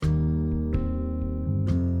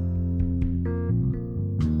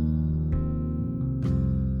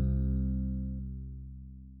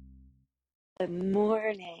Good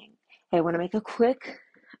morning. Hey, I want to make a quick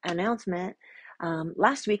announcement.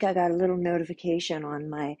 Last week, I got a little notification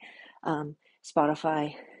on my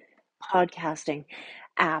Spotify podcasting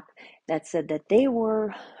app that said that they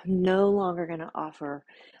were no longer going to offer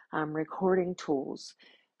recording tools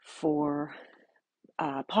for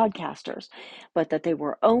podcasters, but that they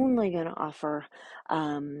were only going to offer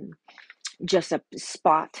just a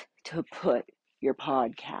spot to put your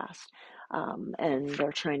podcast. And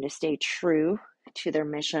they're trying to stay true to their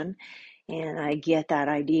mission. And I get that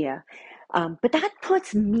idea. But that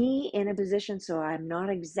puts me in a position, so I'm not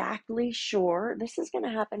exactly sure. This is going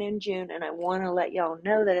to happen in June, and I want to let y'all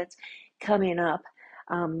know that it's coming up.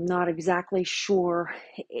 Not exactly sure.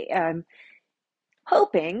 I'm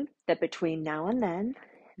hoping that between now and then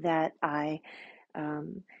that I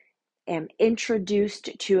um, am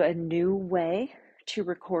introduced to a new way to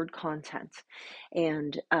record content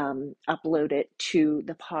and upload it to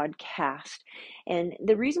the podcast. And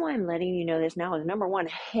the reason why I'm letting you know this now is, number one,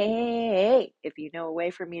 hey, if you know a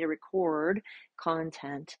way for me to record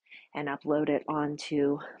content and upload it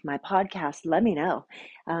onto my podcast, let me know.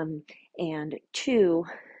 And two,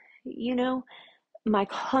 you know, my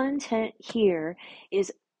content here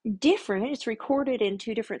is different. It's recorded in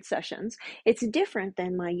two different sessions. It's different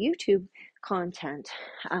than my YouTube content.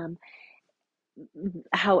 Um,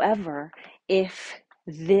 However, if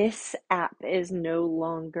this app is no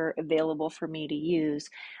longer available for me to use,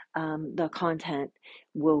 the content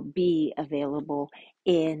will be available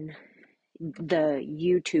in the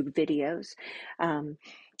YouTube videos.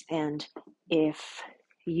 And if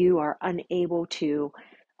you are unable to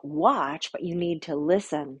watch, but you need to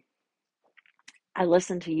listen, I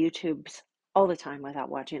listen to YouTubes all the time without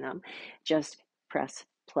watching them. Just press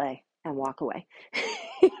play and walk away.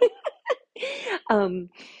 um,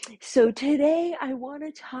 so today I want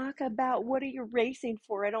to talk about, what are you racing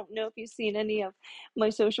for? I don't know if you've seen any of my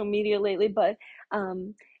social media lately, but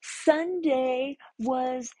Sunday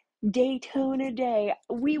was Daytona Day.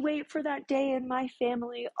 We wait for that day in my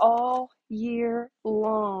family all year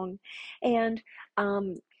long. And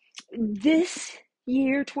this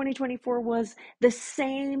year 2024 was the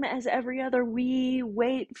same as every other. We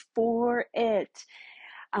wait for it.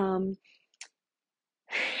 Um,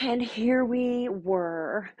 and here we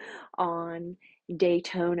were on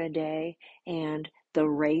Daytona Day, and the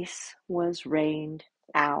race was rained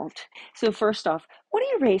out. So first off, what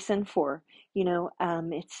are you racing for?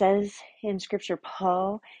 It says in Scripture,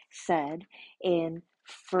 Paul said in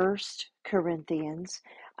First Corinthians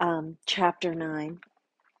chapter 9,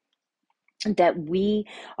 that we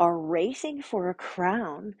are racing for a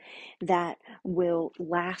crown that will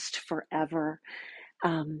last forever.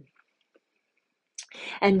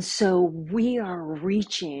 And so we are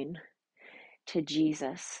reaching to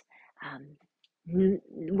Jesus.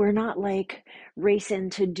 We're not like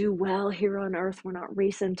racing to do well here on earth. We're not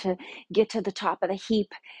racing to get to the top of the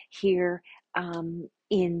heap here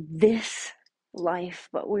in this life,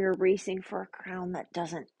 but we're racing for a crown that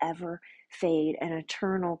doesn't ever fade, an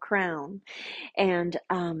eternal crown. And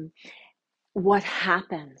what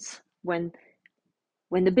happens when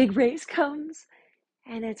the big race comes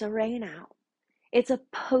and it's a rain out? It's a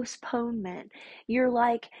postponement. You're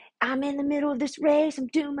like, I'm in the middle of this race. I'm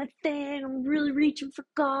doing my thing. I'm really reaching for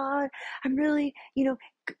God. I'm really,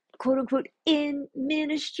 quote unquote, in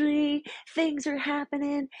ministry. Things are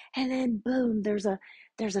happening, and then boom, there's a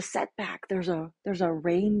setback. There's a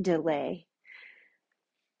rain delay.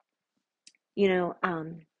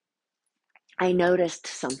 I noticed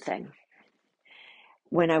something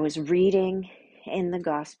when I was reading in the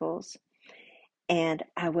Gospels, and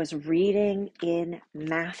I was reading in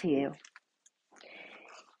Matthew.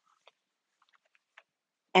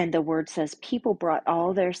 And the word says, people brought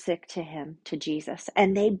all their sick to him, to Jesus,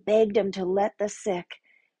 and they begged him to let the sick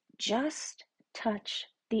just touch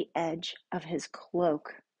the edge of his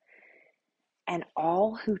cloak. And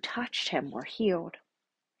all who touched him were healed.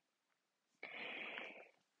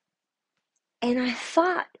 And I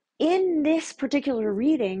thought, in this particular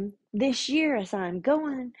reading this year, as I'm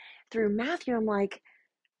going through Matthew, I'm like,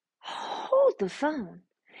 hold the phone.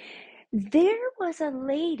 There was a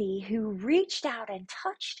lady who reached out and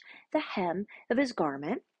touched the hem of his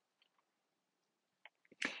garment,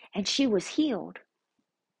 and she was healed.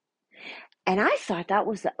 And I thought that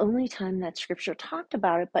was the only time that Scripture talked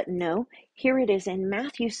about it, but no, here it is in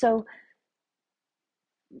Matthew. So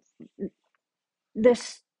the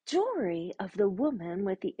story of the woman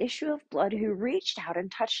with the issue of blood who reached out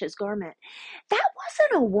and touched his garment, that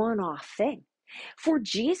wasn't a one-off thing. For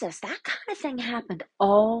Jesus, that kind of thing happened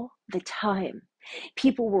all the time.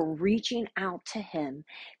 People were reaching out to him.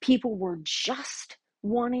 People were just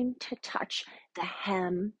wanting to touch the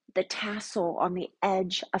hem, the tassel on the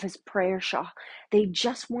edge of his prayer shawl. They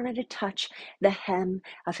just wanted to touch the hem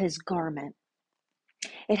of his garment.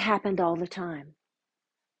 It happened all the time.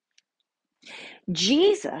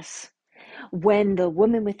 Jesus, when the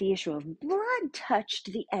woman with the issue of blood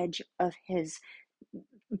touched the edge of his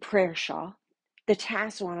prayer shawl, the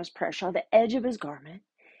tassel on his prayer shawl, the edge of his garment,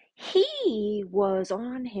 he was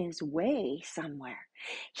on his way somewhere.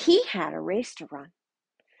 He had a race to run.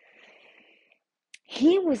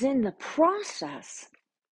 He was in the process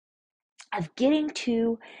of getting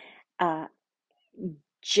to uh,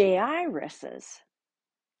 Jairus's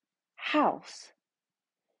house.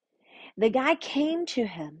 The guy came to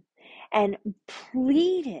him and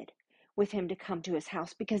pleaded with him to come to his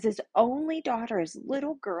house because his only daughter, his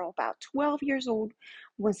little girl, about 12 years old,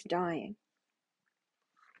 was dying.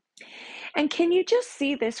 And can you just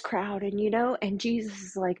see this crowd? And Jesus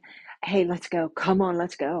is like, "Hey, let's go. Come on,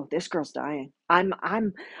 let's go. This girl's dying. I'm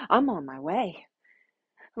on my way.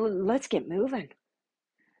 Let's get moving."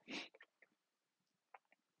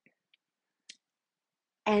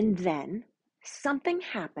 And then something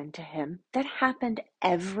happened to him that happened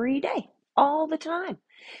every day, all the time.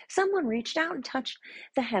 Someone reached out and touched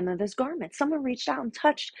the hem of his garment. Someone reached out and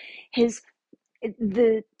touched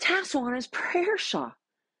the tassel on his prayer shawl.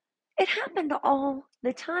 It happened all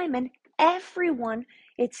the time. And everyone,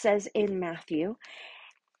 it says in Matthew,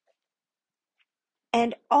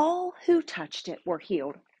 and all who touched it were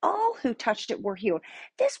healed. All who touched it were healed.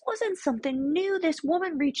 This wasn't something new. This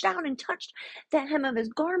woman reached out and touched the hem of his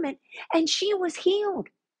garment, and she was healed.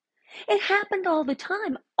 It happened all the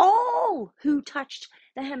time. All who touched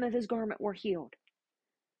the hem of his garment were healed.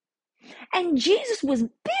 And Jesus was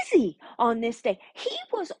busy on this day. He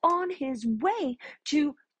was on his way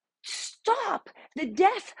to stop the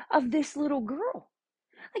death of this little girl.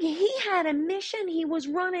 Like, he had a mission. He was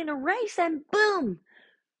running a race, and boom,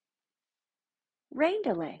 rain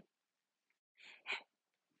delay.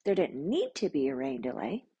 There didn't need to be a rain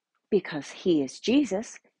delay because he is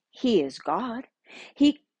Jesus. He is God.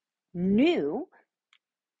 He knew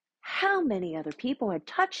how many other people had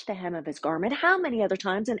touched the hem of his garment, how many other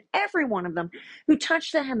times, and every one of them who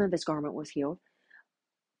touched the hem of his garment was healed.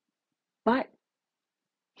 But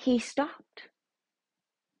he stopped.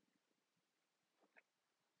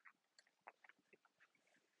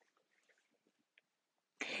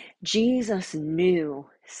 Jesus knew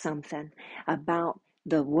something about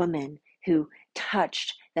the woman who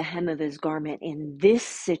touched the hem of his garment in this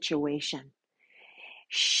situation.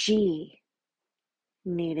 She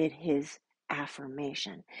needed his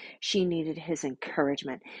affirmation. She needed his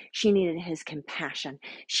encouragement. She needed his compassion.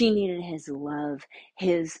 She needed his love,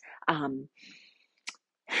 his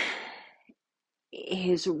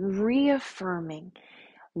reaffirming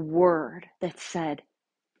word that said,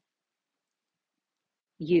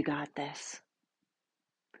 "You got this.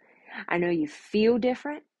 I know you feel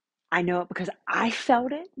different. I know it because I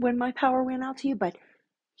felt it when my power went out to you, but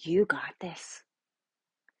you got this.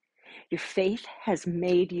 Your faith has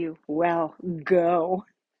made you well. Go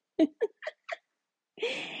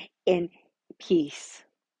in peace."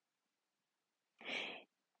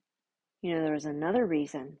 There was another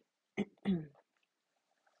reason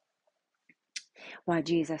why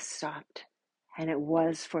Jesus stopped, and it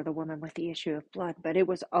was for the woman with the issue of blood, but it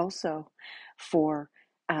was also for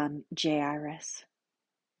Jairus.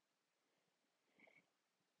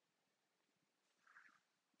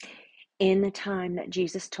 In the time that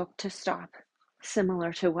Jesus took to stop,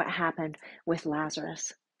 similar to what happened with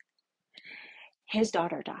Lazarus, his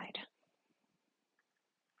daughter died.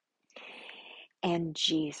 And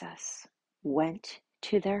Jesus went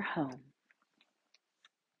to their home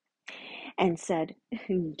and said,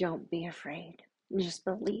 "Don't be afraid. Just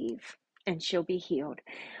believe and she'll be healed."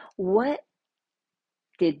 What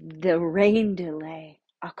did the rain delay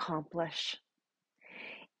accomplish?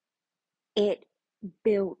 It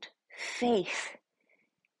built faith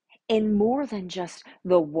in more than just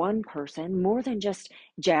the one person, more than just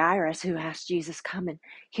Jairus who asked Jesus, "Come and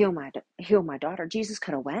heal my daughter." Jesus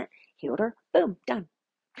could have went, healed her, boom, done.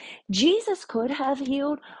 Jesus could have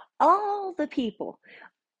healed all the people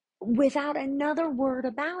without another word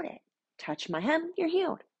about it. Touch my hem, you're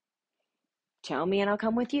healed. Tell me and I'll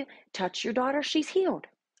come with you. Touch your daughter, she's healed.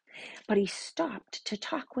 But he stopped to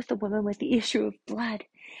talk with the woman with the issue of blood,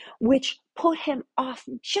 which put him off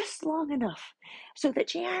just long enough so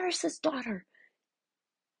that Jairus' daughter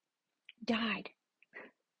died.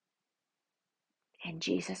 And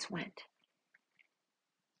Jesus went.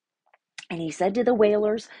 And he said to the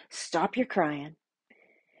wailers, "Stop your crying.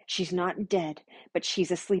 She's not dead, but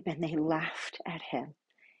she's asleep." And they laughed at him.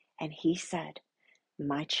 And he said,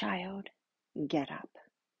 "My child, get up."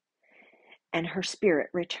 And her spirit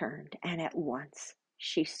returned, and at once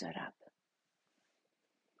she stood up.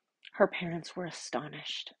 Her parents were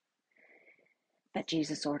astonished, but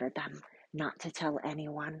Jesus ordered them not to tell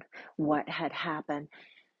anyone what had happened.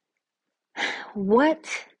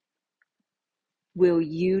 What will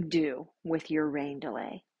you do with your rain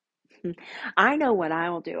delay? I know what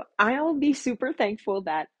I'll do. I'll be super thankful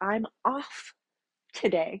that I'm off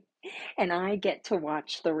today and I get to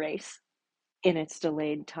watch the race in its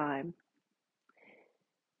delayed time.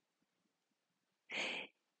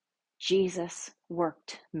 Jesus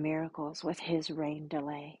worked miracles with his rain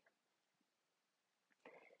delay.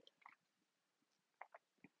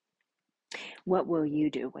 What will you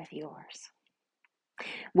do with yours?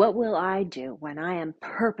 What will I do when I am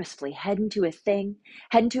purposefully heading to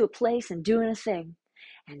a place and doing a thing,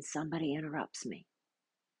 and somebody interrupts me?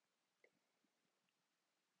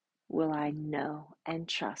 Will I know and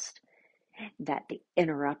trust that the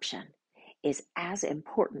interruption is as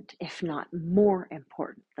important, if not more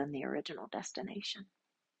important, than the original destination?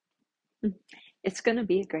 It's going to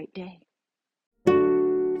be a great day.